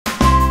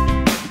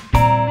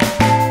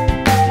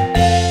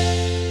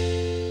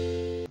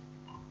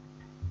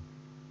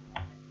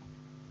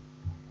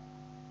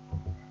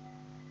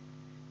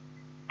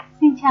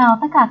chào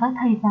tất cả các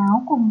thầy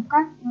giáo cùng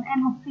các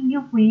em học sinh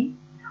yêu quý.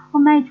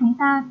 Hôm nay chúng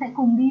ta sẽ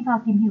cùng đi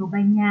vào tìm hiểu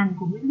bài Nhàn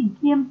của Nguyễn Bỉnh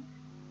Khiêm.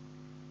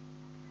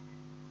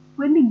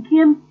 Nguyễn Bỉnh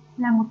Khiêm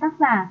là một tác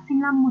giả sinh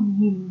năm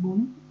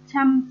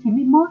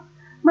 1491,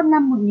 mất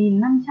năm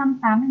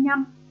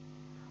 1585.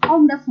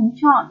 Ông đã sống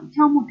trọn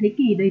trong một thế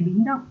kỷ đầy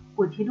biến động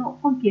của chế độ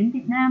phong kiến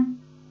Việt Nam,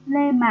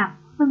 Lê Mạc,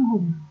 Xưng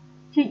Hùng,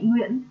 Trịnh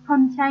Nguyễn,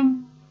 phân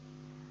tranh.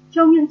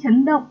 Trong những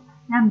chấn động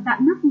làm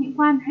rạn nứt những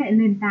quan hệ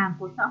nền tảng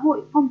của xã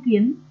hội phong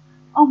kiến,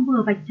 ông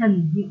vừa vạch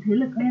trần những thế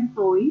lực đen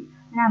tối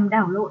làm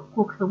đảo lộn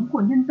cuộc sống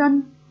của nhân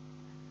dân,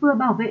 vừa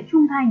bảo vệ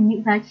trung thành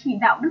những giá trị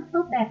đạo đức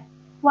tốt đẹp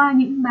qua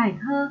những bài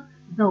thơ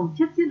giàu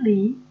chất triết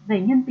lý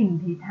về nhân tình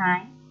thế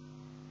thái.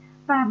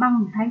 Và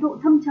bằng thái độ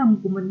thâm trầm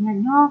của một nhà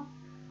nho,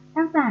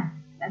 tác giả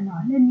đã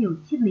nói lên nhiều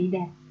triết lý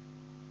đẹp.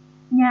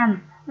 Nhàn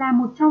là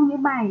một trong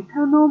những bài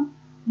thơ nôm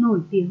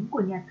nổi tiếng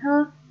của nhà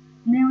thơ,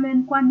 nêu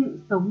lên quan niệm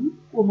sống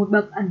của một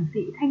bậc ẩn sĩ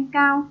thanh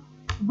cao,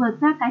 vượt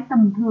ra cái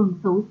tầm thường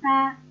xấu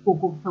xa của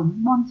cuộc sống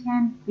bon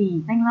chen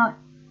vì danh lợi.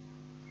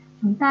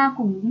 Chúng ta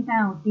cùng đi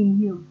vào tìm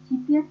hiểu chi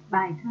tiết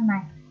bài thơ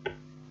này.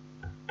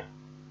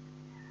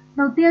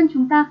 Đầu tiên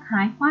chúng ta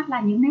khái quát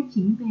lại những nét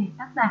chính về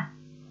tác giả.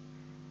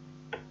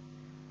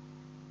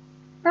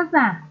 Tác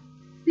giả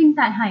sinh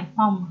tại Hải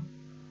Phòng.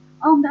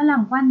 Ông đã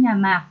làm quan nhà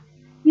Mạc,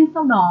 nhưng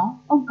sau đó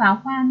ông cáo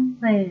quan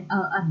về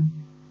ở ẩn,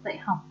 dạy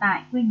học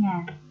tại quê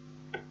nhà.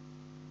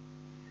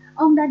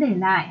 Ông đã để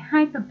lại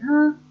 2 tập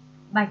thơ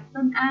Bạch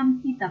Vân Am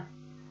thi tập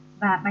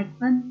và Bạch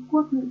Vân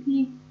Quốc ngữ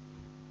thi.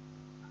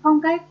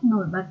 Phong cách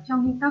nổi bật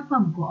trong những tác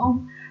phẩm của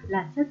ông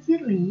là chất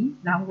triết lý,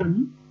 giáo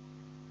huấn.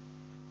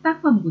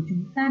 Tác phẩm của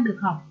chúng ta được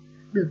học,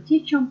 được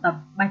trích trong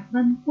tập Bạch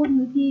Vân Quốc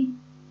ngữ thi.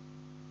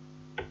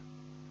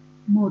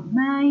 Một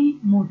mai,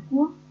 một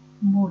quốc,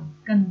 một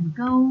cần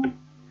câu,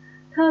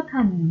 thơ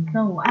thần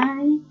giàu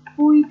ai,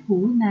 vui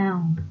thú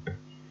nào.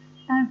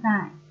 Ta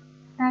dại,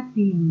 ta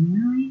tìm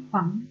nơi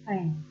vắng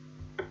vẻ,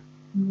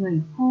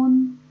 người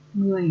khôn,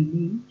 người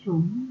đến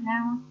chốn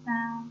lao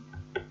sao.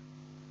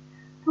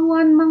 Thu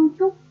ăn măng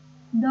trúc,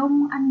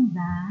 đông ăn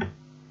giá,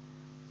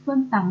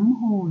 xuân tắm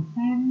hồ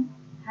sen,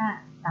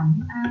 hạ tắm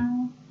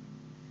ao.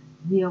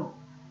 Rượu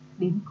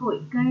đến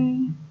cội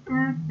cây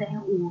ta sẽ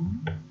uống,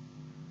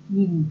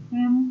 nhìn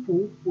xem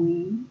phú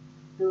quý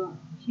tượng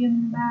chiêm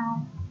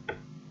bao.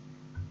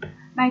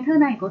 Bài thơ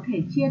này có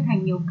thể chia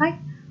thành nhiều cách,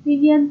 tuy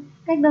nhiên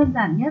cách đơn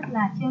giản nhất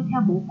là chia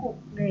theo bố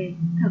cục đề,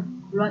 thực,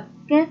 luận,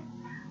 kết.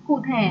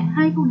 Cụ thể,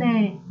 2 câu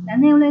đề đã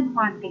nêu lên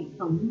hoàn cảnh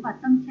sống và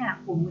tâm trạng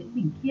của Nguyễn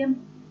Bỉnh Khiêm.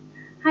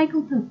 2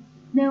 câu thực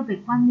nêu về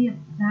quan niệm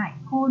dại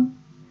khôn.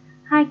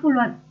 2 câu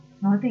luận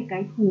nói về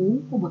cái thú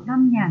của một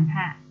năm nhàn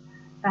hạ.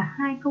 Và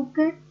 2 câu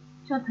kết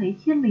cho thấy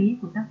triết lý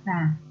của tác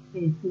giả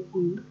về phú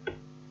quý.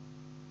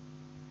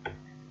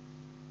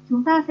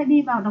 Chúng ta sẽ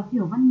đi vào đọc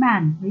hiểu văn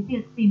bản với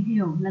việc tìm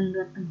hiểu lần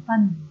lượt từng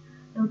phần.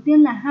 Đầu tiên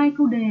là 2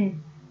 câu đề,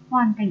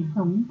 hoàn cảnh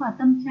sống và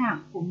tâm trạng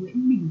của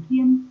Nguyễn Bỉnh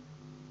Khiêm.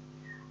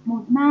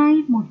 Một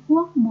mai, một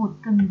quốc, một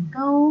cần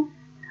câu,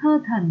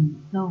 thơ thần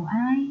giàu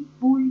ai,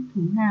 vui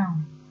thú nào.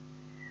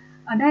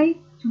 Ở đây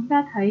chúng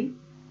ta thấy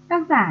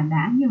tác giả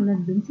đã nhiều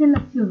lần đứng trên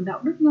lập trường đạo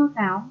đức nho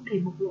giáo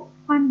để bộc lộ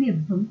quan điểm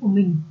sống của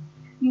mình.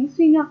 Những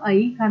suy ngẫm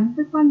ấy gắn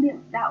với quan điểm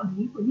đạo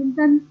lý của nhân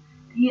dân,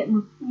 thể hiện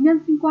một nhân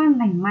sinh quan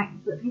lành mạnh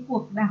giữa thế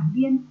cuộc đảo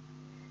điên.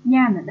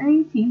 Nhàn ở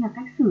đây chính là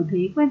cách xử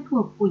thế quen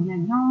thuộc của nhà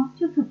nho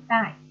trước thực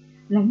tại,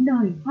 lánh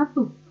đời thoát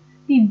tục,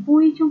 tìm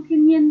vui trong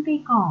thiên nhiên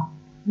cây cỏ,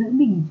 giữ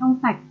mình trong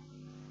sạch.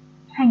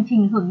 Hành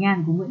trình hưởng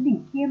nhàn của Nguyễn Bỉnh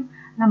Khiêm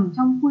nằm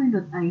trong quy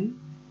luật ấy,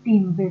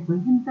 tìm về với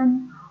nhân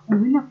dân,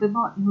 đối lập với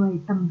bọn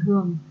người tầm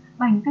thường,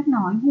 bằng cách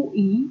nói ngụ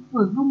ý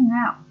vừa ngông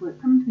ngạo vừa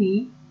thâm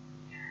thúy.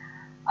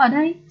 Ở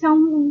đây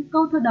trong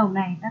câu thơ đầu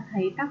này ta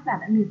thấy tác giả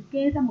đã liệt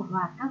kê ra một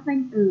loạt các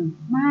danh từ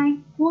mai,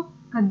 quốc,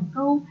 cần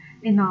câu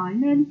để nói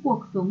lên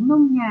cuộc sống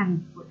nông nhàn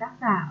của tác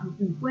giả ở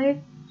vùng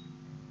quê.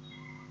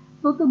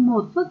 Số từ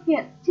 1 xuất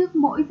hiện trước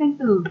mỗi danh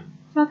từ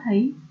cho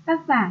thấy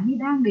tác giả như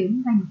đang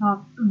đếm rành rọt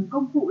từng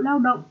công cụ lao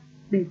động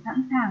để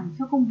sẵn sàng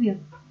cho công việc.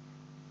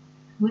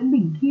 Nguyễn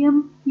Bỉnh Khiêm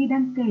như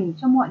đang kể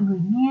cho mọi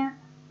người nghe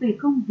về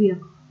công việc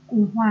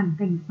cùng hoàn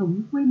cảnh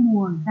sống quê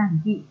mùa giản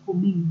dị của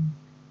mình.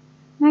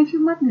 Ngay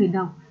trước mắt người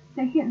đọc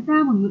sẽ hiện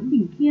ra một Nguyễn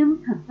Bỉnh Khiêm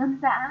thật dân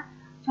dã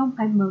trong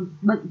cái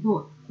bận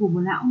rộn của một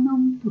lão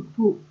nông thực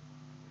thụ.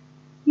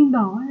 Nhưng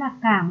đó là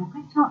cả một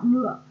cách chọn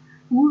lựa,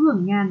 thú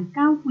hưởng nhàn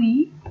cao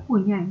quý của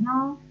nhà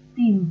nho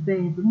tìm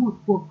về với một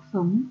cuộc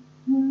sống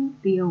hư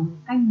tiều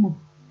canh mục,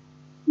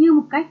 như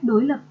một cách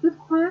đối lập dứt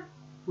khoát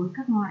với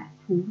các loại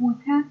thú vui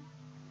khác.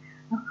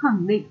 Nó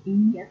khẳng định ý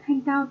nghĩa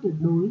thanh cao tuyệt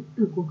đối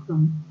từ cuộc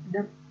sống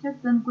đậm chất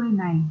dân quê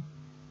này.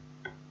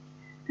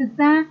 Thực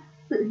ra,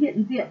 sự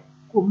hiện diện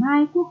của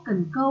Mai Quốc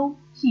Cần Câu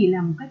chỉ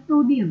là một cách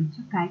tô điểm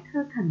cho cái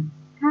thơ thần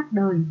khác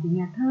đời của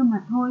nhà thơ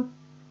mà thôi.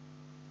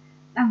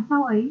 Đằng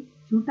sau ấy,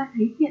 chúng ta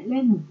thấy hiện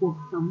lên một cuộc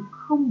sống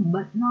không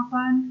bận lo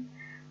toan.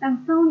 Đằng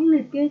sau những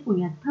liệt kê của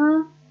nhà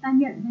thơ, ta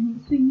nhận ra những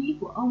suy nghĩ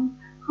của ông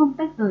không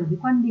tách rời với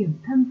quan điểm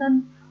thân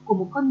dân của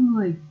một con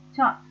người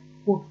chọn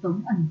cuộc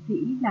sống ẩn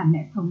sĩ làm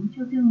lẽ sống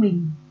cho riêng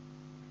mình.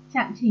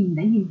 Trạng Trình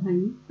đã nhìn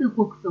thấy từ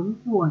cuộc sống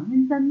của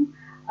nhân dân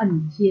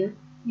ẩn chứa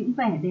những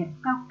vẻ đẹp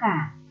cao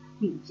cả,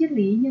 những triết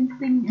lý nhân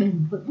sinh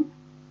bền vững.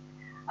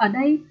 Ở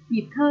đây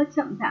nhịp thơ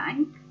chậm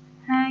rãi,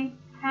 2,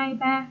 2,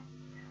 3.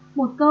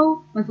 Một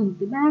câu mà dùng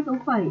tới 3 dấu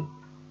phẩy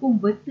cùng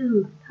với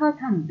từ thơ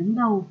thẩn đứng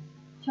đầu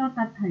cho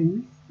ta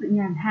thấy sự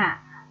nhàn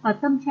hạ và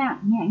tâm trạng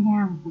nhẹ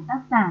nhàng của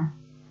tác giả.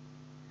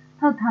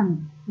 Thơ thẩn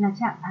là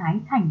trạng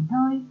thái thảnh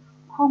thơi,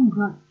 không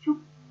gợn trúc,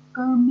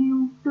 cơ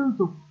mưu, tư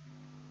dục.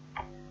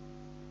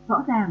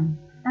 Rõ ràng,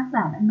 tác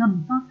giả đã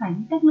ngầm so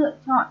sánh cách lựa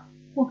chọn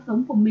cuộc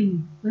sống của mình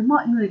với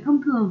mọi người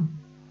thông thường.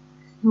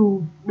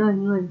 Dù đời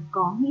người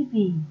có nghĩ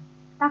gì,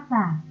 tác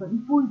giả vẫn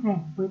vui vẻ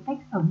với cách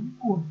sống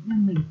của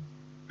riêng mình.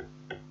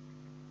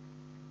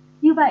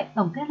 Như vậy,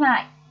 tổng kết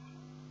lại,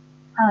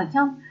 ở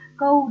trong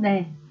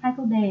hai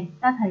câu đề,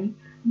 ta thấy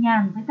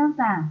Nhàn với tác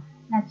giả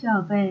là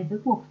trở về với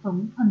cuộc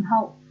sống thuần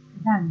hậu,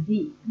 giản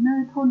dị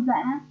nơi thôn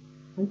dã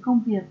với công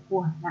việc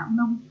của lão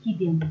nông chỉ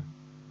điểm.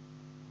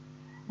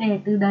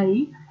 Để từ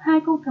đấy,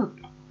 hai câu thực,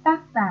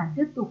 tác giả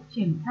tiếp tục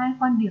triển khai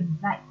quan điểm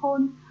dạy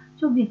khôn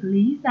cho việc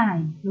lý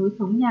giải lối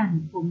sống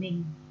nhàn của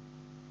mình.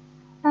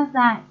 Ta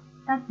dạy,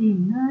 ta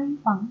tìm nơi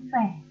vắng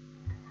vẻ,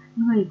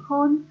 người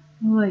khôn,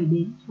 người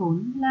đến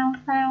chốn lao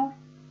sao.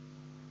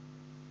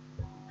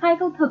 Hai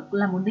câu thực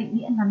là một định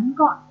nghĩa ngắn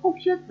gọn khúc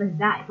chiết về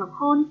dại và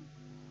khôn.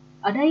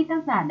 Ở đây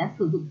tác giả đã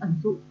sử dụng ẩn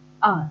dụ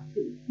ở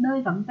chữ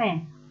nơi vắng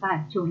vẻ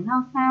và chốn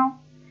lao sao.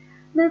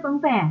 Nơi vắng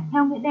vẻ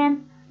theo nghĩa đen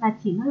là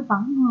chỉ nơi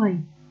vắng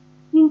người,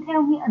 nhưng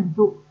theo nghĩa ẩn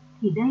dụ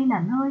thì đây là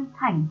nơi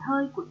thảnh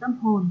thơi của tâm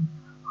hồn,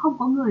 không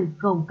có người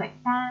cầu cạnh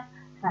ta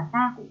và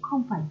ta cũng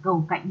không phải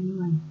cầu cạnh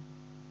người.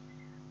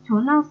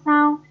 Chốn lao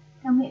sao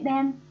theo nghĩa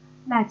đen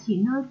là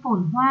chỉ nơi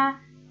phồn hoa,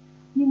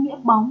 nhưng nghĩa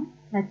bóng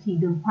là chỉ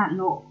đường hoạn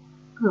lộ,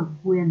 cửa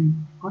quyền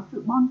có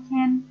sự bon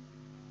chen.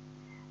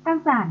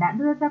 Tác giả đã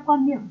đưa ra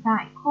quan niệm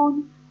dại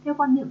khôn theo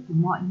quan niệm của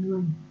mọi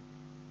người.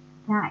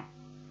 Dại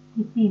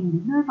thì tìm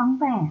đến nơi vắng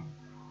vẻ,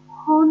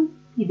 khôn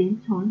thì đến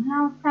chốn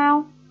lao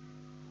sao.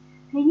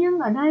 Thế nhưng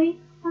ở đây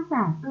tác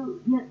giả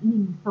tự nhận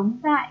mình sống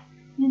dại,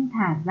 nhưng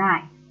thả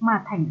dại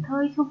mà thảnh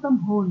thơi trong tâm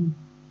hồn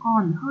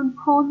còn hơn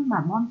khôn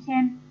mà bon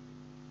chen.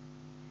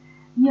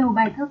 Nhiều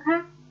bài thơ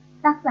khác,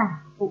 tác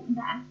giả cũng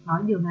đã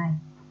nói điều này.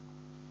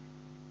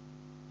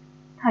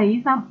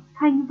 Thấy dặm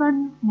thanh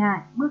vân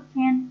ngại bước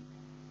chen,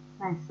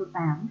 bài số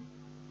 8.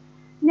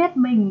 Nét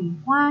mình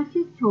qua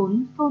chiếc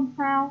chốn xôn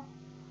xao,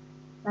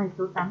 bài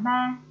số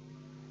 83.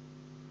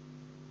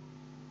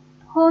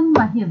 Khôn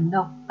mà hiểm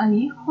độc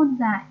ấy khôn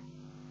dại,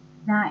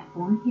 dại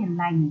vốn hiền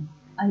lành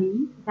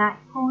ấy dại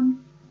khôn,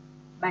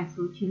 bài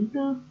số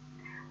 94.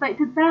 Vậy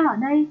thực ra ở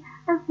đây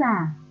tác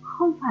giả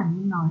không phải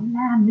muốn nói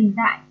là mình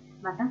dại,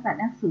 mà tác giả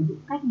đang sử dụng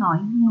cách nói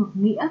ngược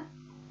nghĩa.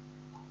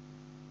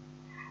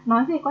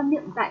 Nói về quan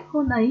niệm dại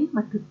khôn ấy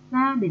mà thực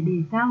ra để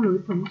đề cao lối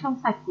sống trong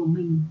sạch của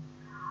mình.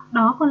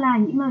 Đó còn là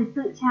những lời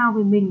tự trao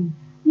về mình,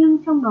 nhưng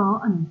trong đó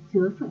ẩn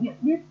chứa sự nhận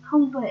biết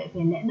thông tuệ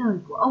về lẽ đời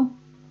của ông.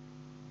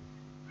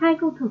 Hai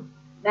câu thực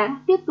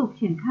đã tiếp tục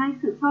triển khai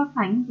sự so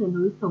sánh về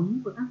lối sống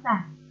của tác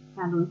giả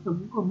và lối sống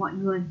của mọi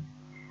người.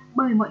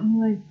 Bởi mọi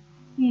người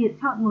thì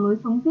chọn một lối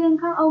sống riêng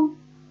khác ông,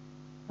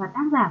 và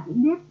tác giả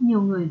cũng biết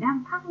nhiều người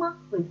đang thắc mắc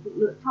về sự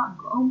lựa chọn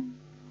của ông.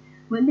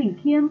 Nguyễn Bỉnh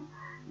Khiêm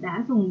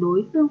đã dùng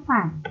đối tương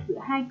phản giữa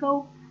hai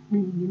câu để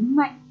nhấn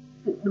mạnh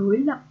sự đối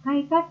lập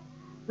gay gắt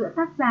giữa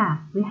tác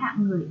giả với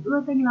hạng người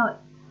ưa danh lợi,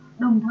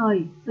 đồng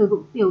thời sử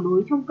dụng tiểu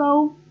đối trong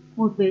câu,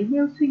 một vế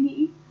nêu suy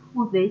nghĩ,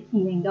 một vế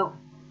chỉ hành động,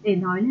 để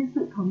nói lên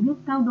sự thống nhất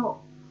cao độ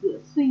giữa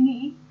suy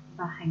nghĩ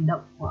và hành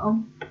động của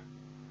ông.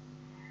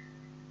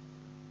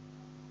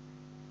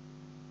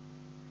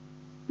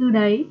 Từ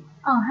đấy,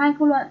 ở hai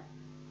câu luận,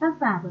 tác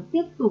giả vẫn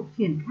tiếp tục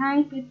triển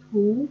khai cái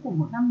thú của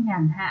một năm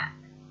nhàn hạ.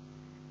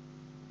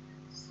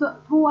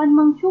 Thu ăn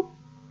măng trúc,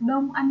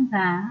 đông ăn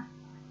giá,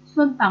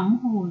 xuân tắm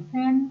hồ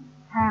sen,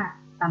 hạ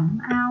tắm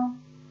ao.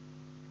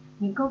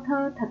 Những câu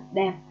thơ thật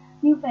đẹp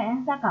như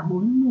vẽ ra cả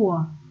 4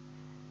 mùa.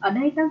 Ở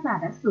đây tác giả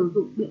đã sử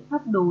dụng biện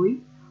pháp đối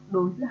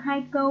giữa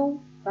hai câu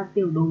và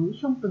tiểu đối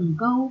trong từng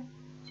câu,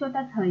 cho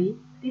ta thấy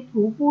cái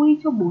thú vui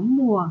trong 4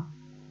 mùa.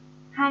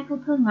 Hai câu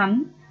thơ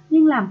ngắn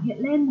nhưng làm hiện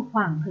lên một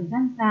khoảng thời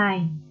gian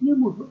dài như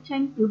một bức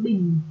tranh tứ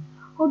bình,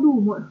 có đủ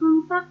mọi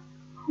hương sắc,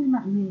 không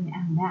nặng nề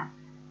ảm đạm.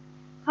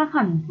 Khác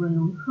hẳn với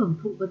lối hưởng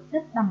thụ vật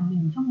chất đắm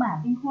mình trong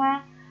bả vinh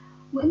hoa,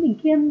 Nguyễn Bỉnh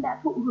Khiêm đã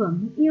thụ hưởng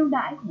những yêu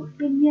đãi của một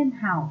thiên nhiên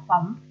hào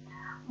phóng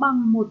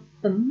bằng một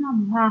tấm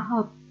lòng hòa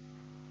hợp.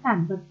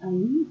 Sản vật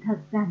ấy thật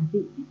giản dị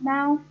biết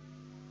bao.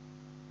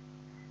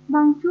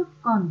 Măng trúc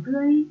còn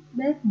tươi,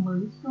 bếp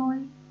mới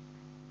sôi,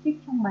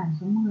 trích trong bài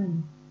số 10.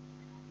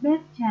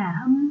 Bếp trà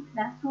hâm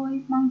đã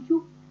sôi măng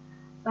trúc,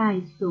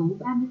 bài số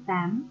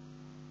 38.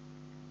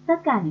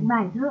 Tất cả những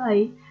bài thơ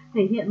ấy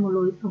thể hiện một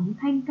lối sống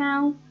thanh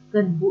cao,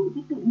 gần gũi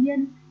với tự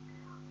nhiên.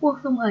 Cuộc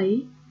sống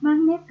ấy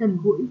mang nét gần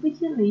gũi với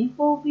triết lý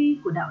vô vi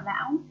của đạo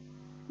lão,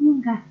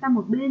 nhưng gạt sang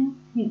một bên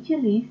những triết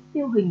lý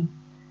siêu hình,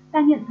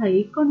 ta nhận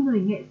thấy con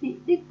người nghệ sĩ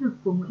đích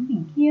thực của Nguyễn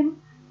Bỉnh Khiêm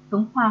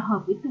sống hòa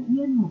hợp với tự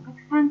nhiên một cách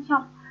sang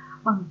trọng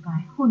bằng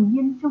cái hồn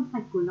nhiên trong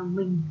sạch của lòng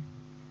mình.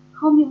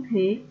 Không những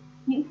thế,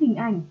 Những hình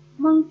ảnh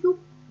măng trúc,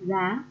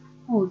 giá,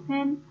 hồ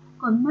sen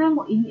còn mang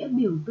một ý nghĩa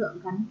biểu tượng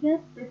gắn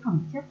kết với phẩm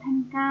chất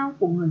thanh cao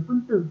của người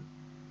quân tử.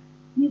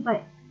 Như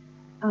vậy,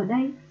 ở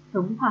đây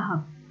sống hòa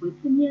hợp với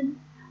thiên nhiên,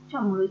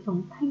 chọn một lối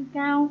sống thanh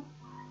cao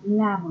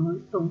là một lối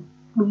sống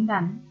đúng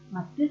đắn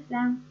mà Tuyết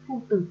Giang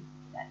phu tử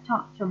đã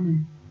chọn cho mình.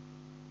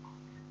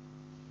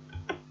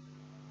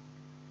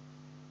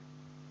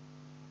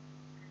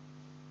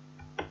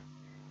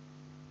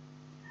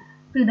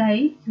 Từ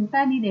đấy chúng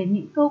ta đi đến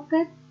những câu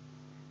kết.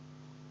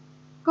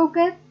 Câu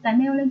kết đã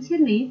nêu lên triết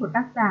lý của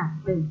tác giả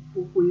về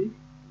phú quý.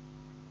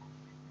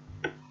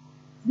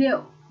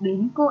 Rượu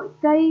đến cội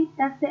cây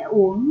ta sẽ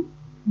uống,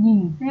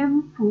 nhìn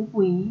xem phú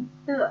quý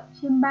tựa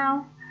trên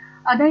bao.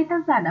 Ở đây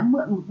tác giả đã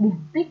mượn một điển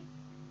tích.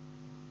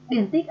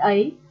 Điển tích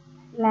ấy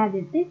là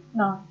điển tích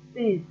nói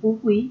về phú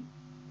quý.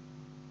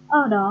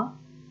 Ở đó,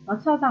 nó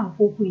cho rằng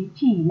phú quý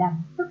chỉ là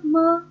giấc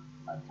mơ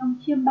ở trong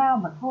chiêm bao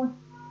mà thôi.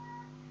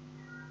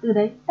 Từ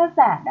đấy, tác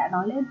giả đã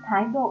nói lên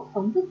thái độ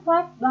sống dứt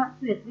khoát, đoạn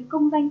tuyệt với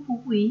công danh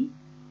phú quý.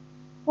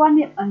 Quan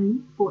niệm ấy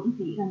vốn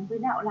dĩ gắn với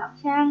đạo lão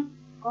trang,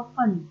 có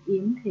phần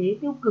yếm thế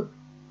tiêu cực,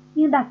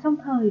 nhưng đặt trong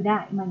thời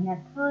đại mà nhà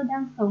thơ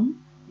đang sống,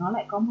 nó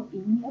lại có một ý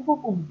nghĩa vô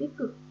cùng tích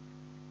cực.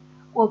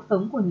 Cuộc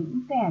sống của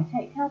những kẻ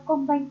chạy theo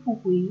công danh phú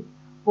quý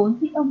vốn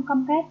dĩ ông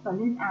căm ghét và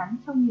lên án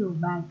trong nhiều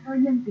bài thơ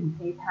nhân tình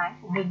thế thái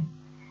của mình.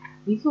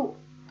 Ví dụ,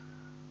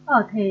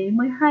 ở thế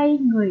mới hay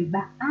người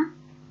bạc ác,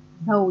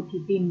 giàu thì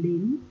tìm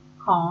đến,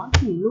 khó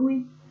thì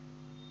lui.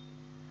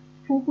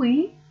 Phú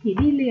quý thì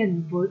đi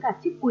liền với cả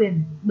chức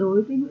quyền.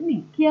 Đối với Nguyễn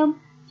Bỉnh Khiêm,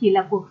 chỉ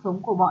là cuộc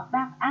sống của bọn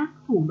bạc ác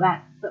thủ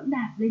đoạn dẫm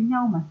đạp lên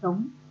nhau mà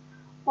sống.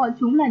 Bọn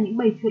chúng là những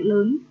bầy chuột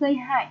lớn gây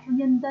hại cho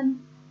nhân dân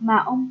mà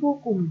ông vô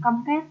cùng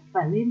căm ghét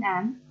và lên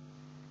án.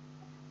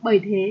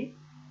 Bởi thế,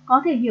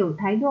 có thể hiểu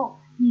thái độ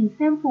nhìn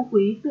xem phú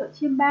quý tựa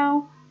chiêm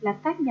bao là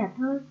cách nhà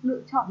thơ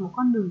lựa chọn một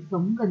con đường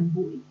sống gần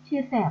gũi,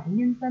 chia sẻ với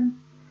nhân dân.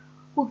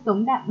 Cuộc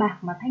sống đạm bạc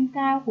mà thanh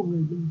cao của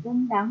người bình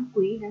dân đáng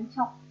quý đáng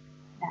trọng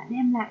đã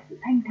đem lại sự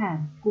thanh thản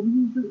cũng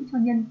như giữ cho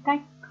nhân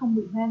cách không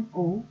bị hoen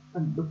ố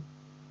vẩn đục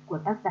của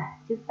tác giả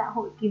trước xã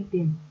hội kim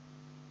tiền.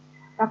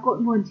 Và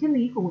cội nguồn triết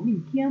lý của Nguyễn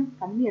Bỉnh Khiêm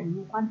gắn liền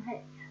với quan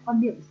hệ quan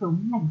niệm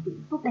sống lành tính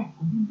tốt đẹp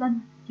của nhân dân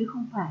chứ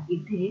không phải yếm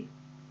thế.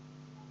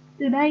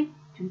 Từ đây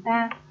chúng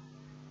ta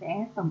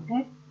sẽ tổng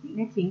kết những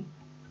nét chính.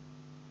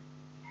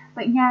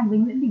 Vậy Nhàn với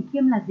Nguyễn Bỉnh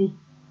Khiêm là gì?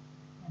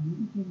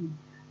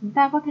 Chúng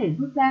ta có thể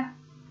rút ra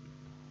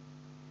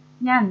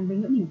Nhàn với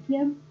Nguyễn Bỉnh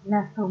Khiêm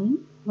là sống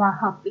hòa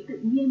hợp với tự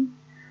nhiên,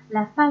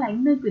 là xa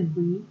lánh nơi quyền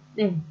quý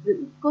để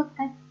giữ cốt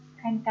cách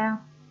thanh cao.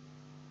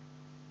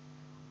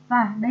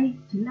 Và đây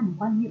chính là một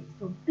quan niệm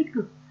sống tích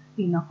cực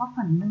vì nó có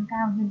phần nâng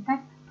cao nhân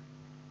cách.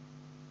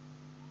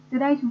 Từ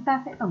đây chúng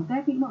ta sẽ tổng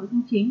kết những nội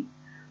dung chính.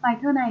 Bài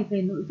thơ này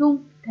về nội dung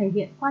thể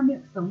hiện quan niệm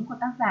sống của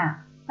tác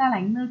giả xa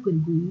lánh nơi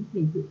quyền quý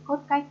để giữ cốt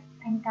cách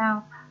thanh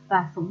cao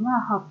và sống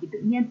hòa hợp với tự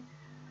nhiên.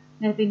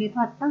 Về nghệ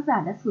thuật, tác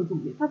giả đã sử dụng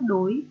biện pháp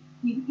đối,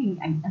 những hình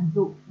ảnh ẩn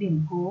dụ,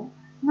 điểm cố,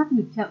 ngắt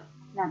nhịp chậm,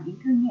 làm ý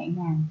thư nhẹ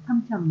nhàng,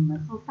 thâm trầm và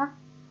sâu sắc.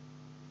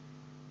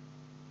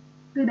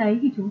 Từ đấy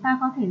thì chúng ta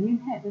có thể liên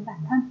hệ với bản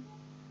thân.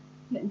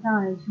 Hiện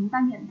giờ chúng ta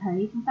nhận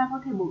thấy chúng ta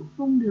có thể bổ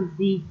sung điều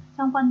gì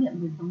trong quan niệm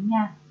về sống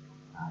Nhàn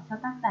cho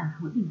tác giả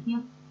Nguyễn Bỉnh Khiêm.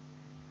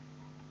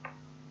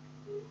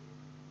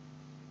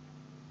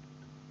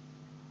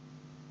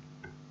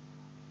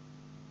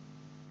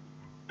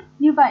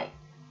 Như vậy,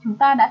 chúng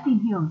ta đã tìm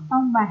hiểu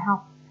xong bài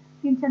học.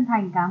 Xin chân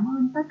thành cảm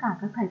ơn tất cả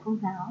các thầy cô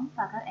giáo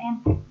và các em.